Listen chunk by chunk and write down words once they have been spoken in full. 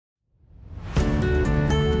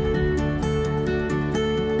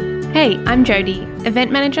Hey, I'm Jody,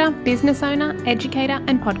 event manager, business owner, educator,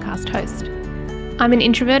 and podcast host. I'm an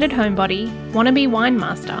introverted homebody, wannabe wine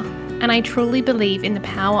master, and I truly believe in the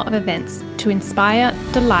power of events to inspire,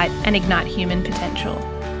 delight, and ignite human potential.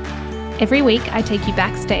 Every week, I take you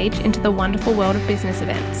backstage into the wonderful world of business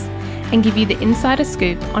events and give you the insider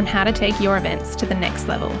scoop on how to take your events to the next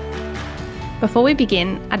level. Before we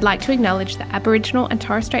begin, I'd like to acknowledge the Aboriginal and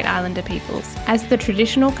Torres Strait Islander peoples as the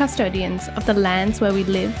traditional custodians of the lands where we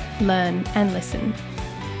live, learn, and listen.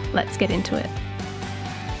 Let's get into it.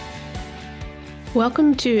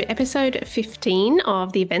 Welcome to episode 15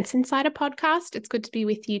 of the Events Insider podcast. It's good to be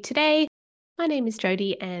with you today. My name is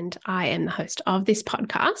Jody and I am the host of this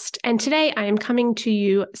podcast. And today I am coming to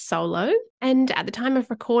you solo. And at the time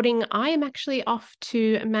of recording, I am actually off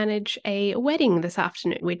to manage a wedding this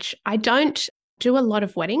afternoon, which I don't do a lot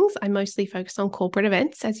of weddings. I mostly focus on corporate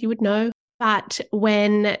events, as you would know. But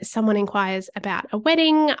when someone inquires about a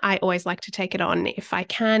wedding, I always like to take it on if I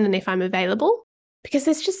can and if I'm available. Because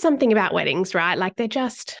there's just something about weddings, right? Like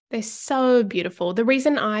they're so beautiful. The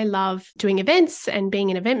reason I love doing events and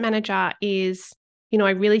being an event manager is, I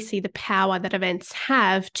really see the power that events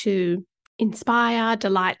have to inspire,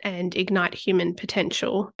 delight, and ignite human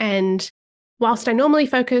potential. And whilst I normally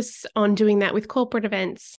focus on doing that with corporate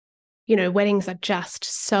events, weddings are just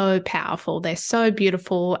so powerful. They're so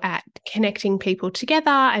beautiful at connecting people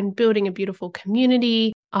together and building a beautiful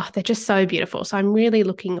community. Oh, they're just so beautiful. So I'm really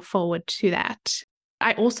looking forward to that.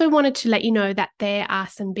 I also wanted to let you know that there are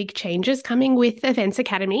some big changes coming with Events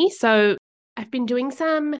Academy. So I've been doing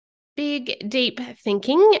some big, deep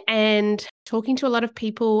thinking and talking to a lot of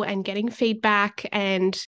people and getting feedback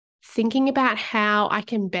and thinking about how I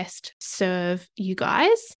can best serve you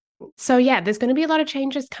guys. So yeah, there's going to be a lot of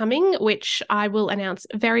changes coming, which I will announce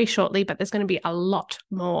very shortly, but there's going to be a lot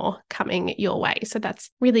more coming your way. So that's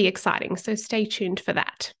really exciting. So stay tuned for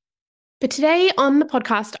that. But today on the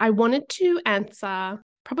podcast, I wanted to answer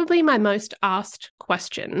probably my most asked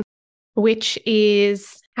question, which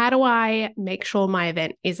is, how do I make sure my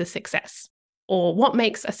event is a success? Or what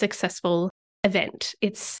makes a successful event?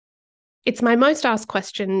 It's my most asked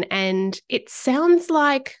question, and it sounds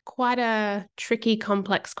like quite a tricky,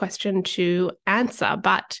 complex question to answer,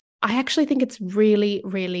 but I actually think it's really,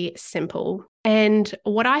 really simple. And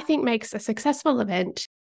what I think makes a successful event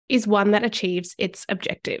is one that achieves its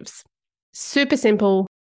objectives. Super simple.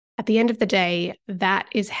 At the end of the day, that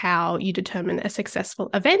is how you determine a successful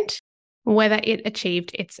event, whether it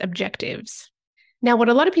achieved its objectives. Now, what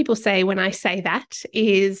a lot of people say when I say that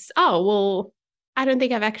is, oh, well, I don't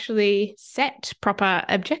think I've actually set proper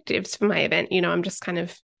objectives for my event. I'm just kind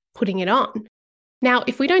of putting it on. Now,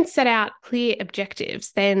 if we don't set out clear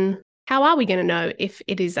objectives, then how are we going to know if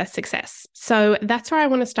it is a success? So that's where I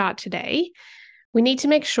want to start today. We need to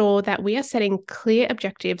make sure that we are setting clear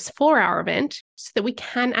objectives for our event so that we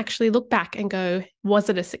can actually look back and go, was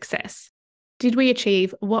it a success? Did we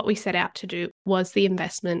achieve what we set out to do? Was the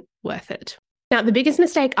investment worth it? Now, the biggest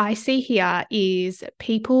mistake I see here is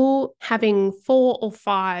people having 4 or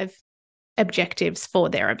 5 objectives for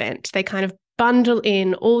their event. They kind of bundle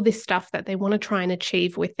in all this stuff that they want to try and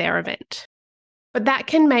achieve with their event. But that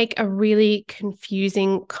can make a really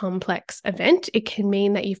confusing, complex event. It can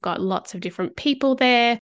mean that you've got lots of different people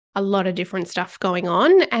there, a lot of different stuff going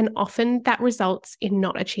on, and often that results in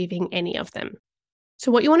not achieving any of them.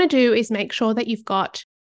 So what you want to do is make sure that you've got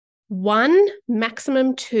 1,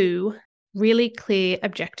 maximum 2 really clear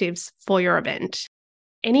objectives for your event.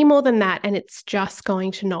 Any more than that, and it's just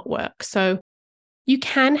going to not work. So you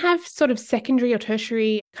can have sort of secondary or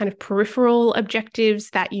tertiary kind of peripheral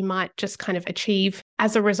objectives that you might just kind of achieve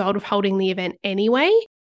as a result of holding the event anyway.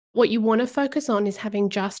 What you want to focus on is having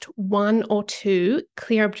just 1 or 2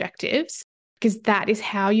 clear objectives, because that is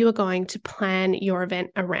how you are going to plan your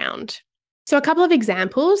event around. So a couple of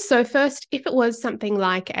examples. So first, if it was something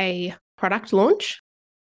like a product launch,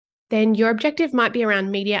 then your objective might be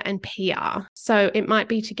around media and PR. So it might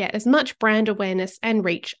be to get as much brand awareness and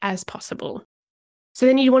reach as possible. So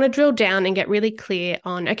then you want to drill down and get really clear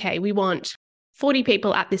on, okay, we want 40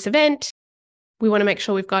 people at this event. We want to make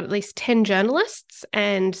sure we've got at least 10 journalists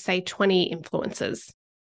and say 20 influencers.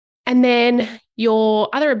 And then your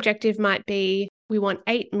other objective might be, we want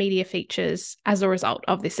 8 media features as a result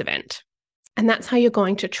of this event. And that's how you're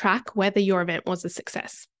going to track whether your event was a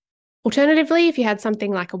success. Alternatively, if you had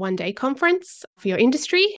something like a one-day conference for your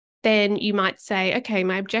industry, then you might say, okay,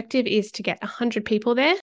 my objective is to get 100 people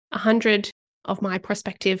there, 100 of my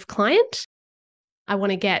prospective client. I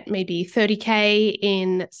want to get maybe 30K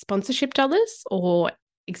in sponsorship dollars or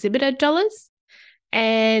exhibitor dollars.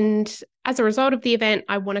 And as a result of the event,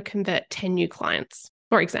 I want to convert 10 new clients,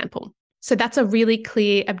 for example. So that's a really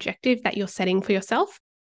clear objective that you're setting for yourself,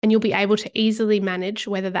 and you'll be able to easily manage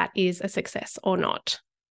whether that is a success or not.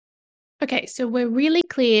 Okay, so we're really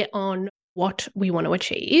clear on what we want to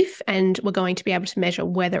achieve, and we're going to be able to measure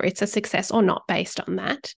whether it's a success or not based on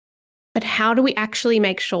that. But how do we actually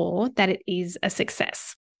make sure that it is a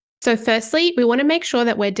success? So firstly, we want to make sure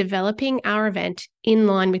that we're developing our event in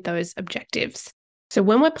line with those objectives. So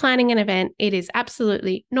when we're planning an event, it is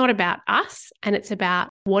absolutely not about us, and it's about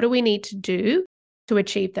what do we need to do to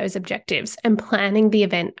achieve those objectives and planning the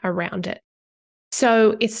event around it.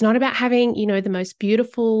 So it's not about having, the most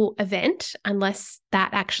beautiful event unless that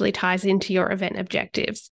actually ties into your event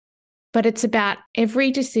objectives. But it's about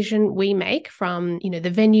every decision we make, from, the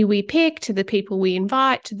venue we pick, to the people we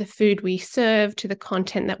invite, to the food we serve, to the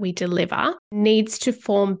content that we deliver, needs to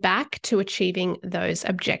form back to achieving those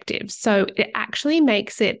objectives. So it actually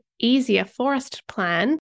makes it easier for us to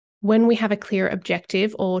plan when we have a clear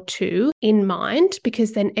objective or two in mind,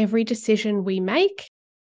 because then every decision we make,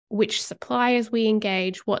 which suppliers we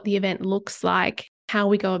engage, what the event looks like, how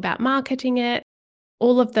we go about marketing it,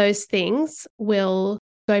 all of those things will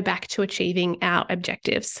go back to achieving our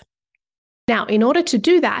objectives. Now, in order to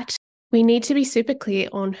do that, we need to be super clear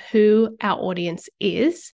on who our audience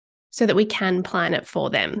is so that we can plan it for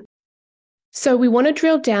them. So we want to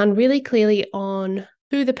drill down really clearly on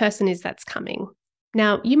who the person is that's coming.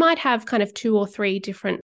 Now, you might have kind of 2 or 3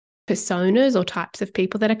 different personas or types of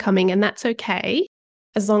people that are coming, and that's okay,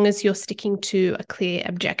 as long as you're sticking to a clear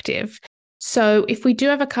objective. So if we do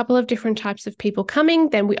have a couple of different types of people coming,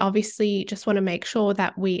 then we obviously just want to make sure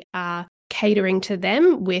that we are catering to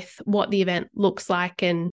them with what the event looks like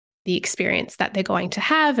and the experience that they're going to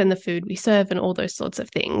have and the food we serve and all those sorts of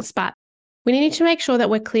things. But we need to make sure that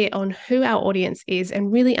we're clear on who our audience is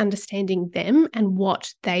and really understanding them and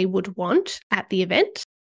what they would want at the event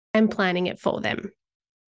and planning it for them.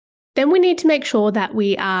 Then we need to make sure that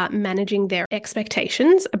we are managing their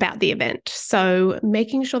expectations about the event. So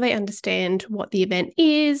making sure they understand what the event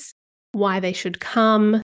is, why they should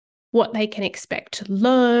come, what they can expect to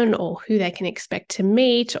learn, or who they can expect to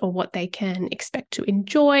meet, or what they can expect to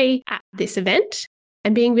enjoy at this event,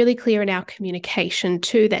 and being really clear in our communication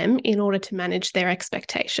to them in order to manage their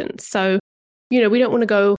expectations. So, we don't want to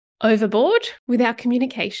go overboard with our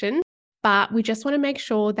communication, but we just want to make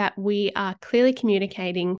sure that we are clearly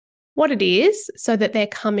communicating what it is so that they're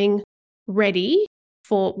coming ready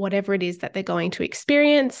for whatever it is that they're going to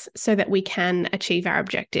experience so that we can achieve our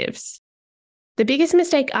objectives. The biggest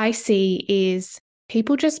mistake I see is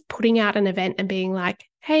people just putting out an event and being like,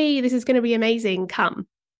 hey, this is going to be amazing, come.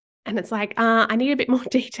 And it's like, I need a bit more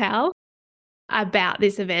detail about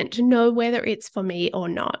this event to know whether it's for me or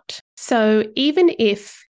not. So even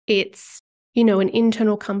if it's, an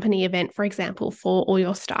internal company event, for example, for all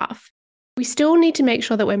your staff, we still need to make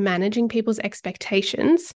sure that we're managing people's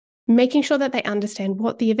expectations, making sure that they understand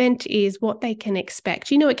what the event is, what they can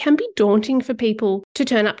expect. It can be daunting for people to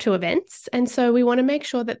turn up to events. And so we want to make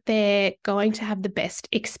sure that they're going to have the best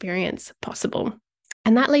experience possible.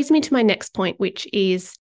 And that leads me to my next point, which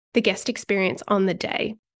is the guest experience on the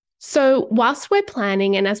day. So whilst we're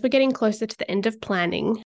planning, and as we're getting closer to the end of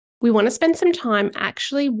planning, we want to spend some time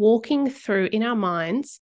actually walking through in our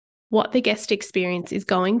minds what the guest experience is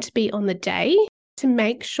going to be on the day, to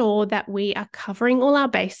make sure that we are covering all our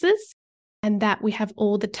bases and that we have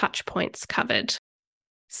all the touch points covered.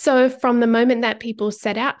 So from the moment that people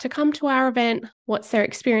set out to come to our event, what's their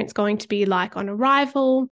experience going to be like on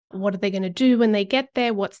arrival? What are they going to do when they get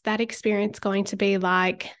there? What's that experience going to be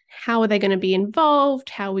like? How are they going to be involved?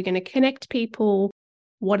 How are we going to connect people?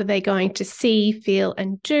 What are they going to see, feel,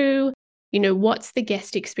 and do? What's the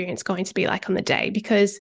guest experience going to be like on the day?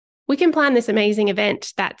 Because we can plan this amazing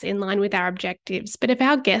event that's in line with our objectives, but if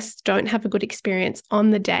our guests don't have a good experience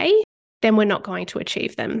on the day, then we're not going to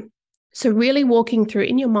achieve them. So really walking through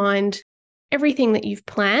in your mind everything that you've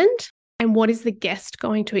planned and what is the guest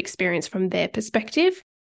going to experience from their perspective,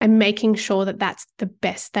 and making sure that that's the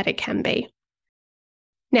best that it can be.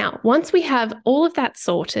 Now, once we have all of that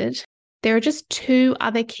sorted, there are just 2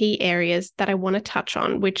 other key areas that I want to touch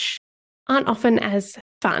on, which aren't often as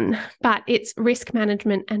fun, but it's risk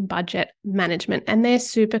management and budget management, and they're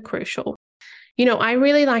super crucial. I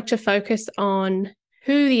really like to focus on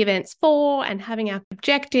who the event's for and having our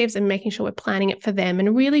objectives and making sure we're planning it for them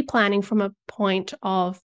and really planning from a point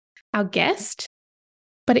of our guest.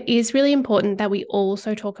 But it is really important that we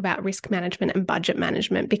also talk about risk management and budget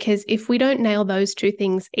management, because if we don't nail those 2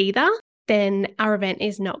 things either, then our event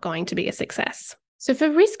is not going to be a success. So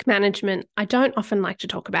for risk management, I don't often like to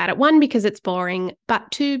talk about it. One, because it's boring,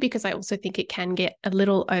 but two, because I also think it can get a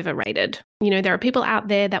little overrated. There are people out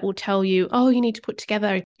there that will tell you, oh, you need to put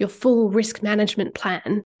together your full risk management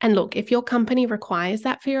plan. And look, if your company requires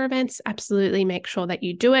that for your events, absolutely make sure that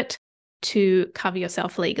you do it to cover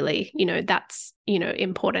yourself legally. That's,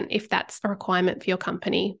 important if that's a requirement for your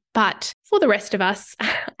company. But for the rest of us,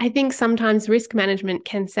 I think sometimes risk management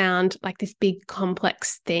can sound like this big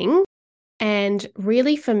complex thing. And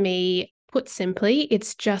really, for me, put simply,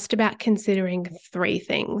 it's just about considering three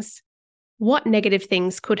things. What negative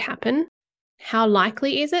things could happen? How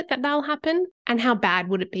likely is it that they'll happen? And how bad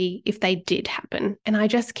would it be if they did happen? And I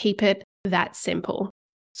just keep it that simple.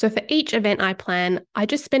 So for each event I plan, I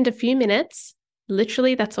just spend a few minutes,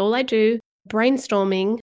 literally that's all I do,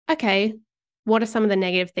 brainstorming, okay, what are some of the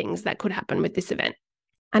negative things that could happen with this event?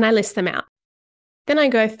 And I list them out. Then I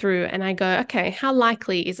go through and I go, okay, how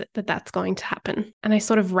likely is it that that's going to happen? And I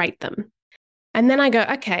sort of rate them. And then I go,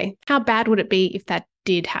 okay, how bad would it be if that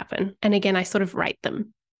did happen? And again, I sort of rate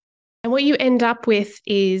them. And what you end up with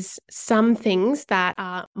is some things that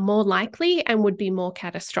are more likely and would be more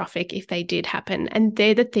catastrophic if they did happen. And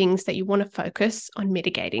they're the things that you want to focus on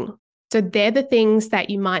mitigating. So they're the things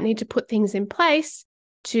that you might need to put things in place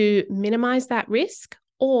to minimize that risk,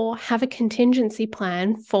 or have a contingency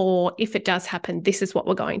plan for if it does happen, this is what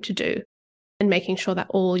we're going to do, and making sure that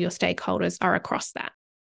all your stakeholders are across that.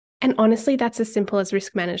 And honestly, that's as simple as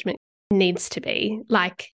risk management needs to be.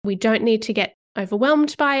 Like, we don't need to get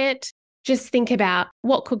overwhelmed by it. Just think about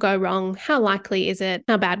what could go wrong, how likely is it,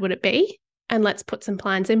 how bad would it be, and let's put some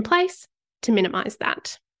plans in place to minimize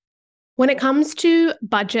that. When it comes to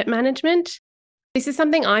budget management, this is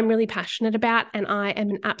something I'm really passionate about, and I am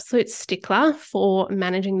an absolute stickler for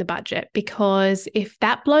managing the budget, because if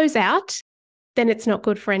that blows out, then it's not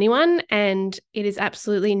good for anyone, and it is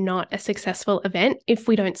absolutely not a successful event if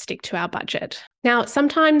we don't stick to our budget. Now,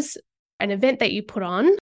 sometimes an event that you put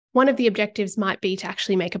on, one of the objectives might be to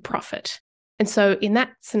actually make a profit. And so in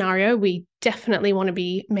that scenario, we definitely want to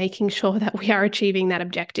be making sure that we are achieving that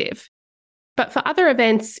objective. But for other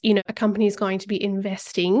events, a company is going to be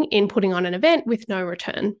investing in putting on an event with no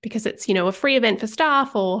return because it's, a free event for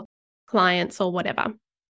staff or clients or whatever.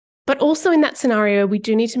 But also in that scenario, we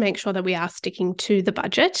do need to make sure that we are sticking to the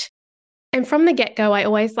budget. And from the get-go, I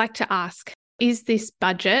always like to ask, is this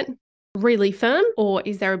budget really firm, or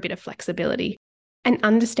is there a bit of flexibility? And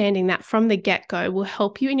understanding that from the get-go will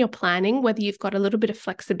help you in your planning, whether you've got a little bit of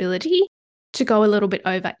flexibility to go a little bit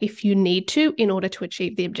over if you need to in order to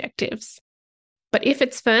achieve the objectives. But if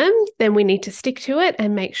it's firm, then we need to stick to it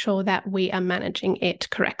and make sure that we are managing it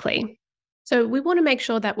correctly. So we want to make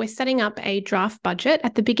sure that we're setting up a draft budget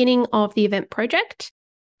at the beginning of the event project.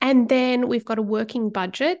 And then we've got a working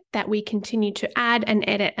budget that we continue to add and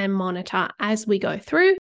edit and monitor as we go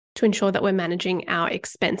through to ensure that we're managing our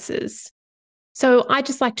expenses. So I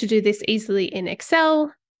just like to do this easily in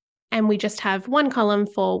Excel, and we just have one column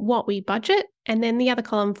for what we budget and then the other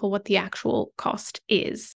column for what the actual cost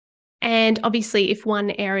is. And obviously, if one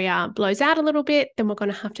area blows out a little bit, then we're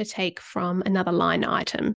going to have to take from another line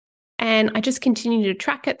item. And I just continue to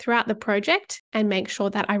track it throughout the project and make sure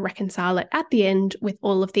that I reconcile it at the end with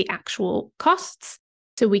all of the actual costs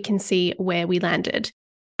so we can see where we landed.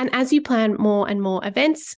 And as you plan more and more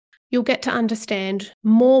events, you'll get to understand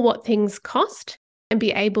more what things cost and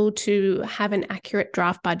be able to have an accurate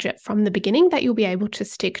draft budget from the beginning that you'll be able to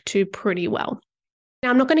stick to pretty well. Now,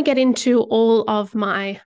 I'm not going to get into all of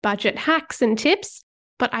my budget hacks and tips,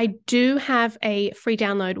 but I do have a free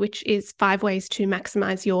download, which is 5 ways to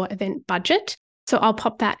maximize your event budget. So I'll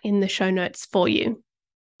pop that in the show notes for you.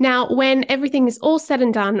 Now, when everything is all said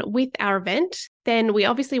and done with our event, then we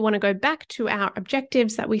obviously want to go back to our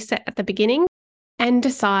objectives that we set at the beginning and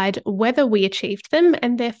decide whether we achieved them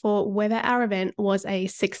and therefore whether our event was a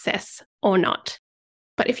success or not.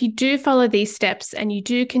 But if you do follow these steps and you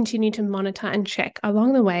do continue to monitor and check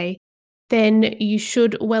along the way, then you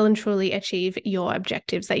should well and truly achieve your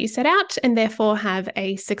objectives that you set out and therefore have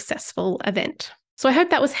a successful event. So I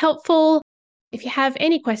hope that was helpful. If you have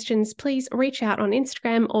any questions, please reach out on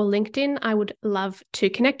Instagram or LinkedIn. I would love to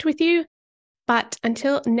connect with you. But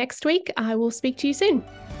until next week, I will speak to you soon.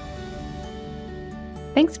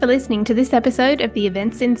 Thanks for listening to this episode of the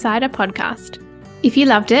Events Insider podcast. If you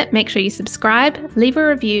loved it, make sure you subscribe, leave a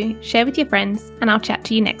review, share with your friends, and I'll chat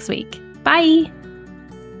to you next week. Bye!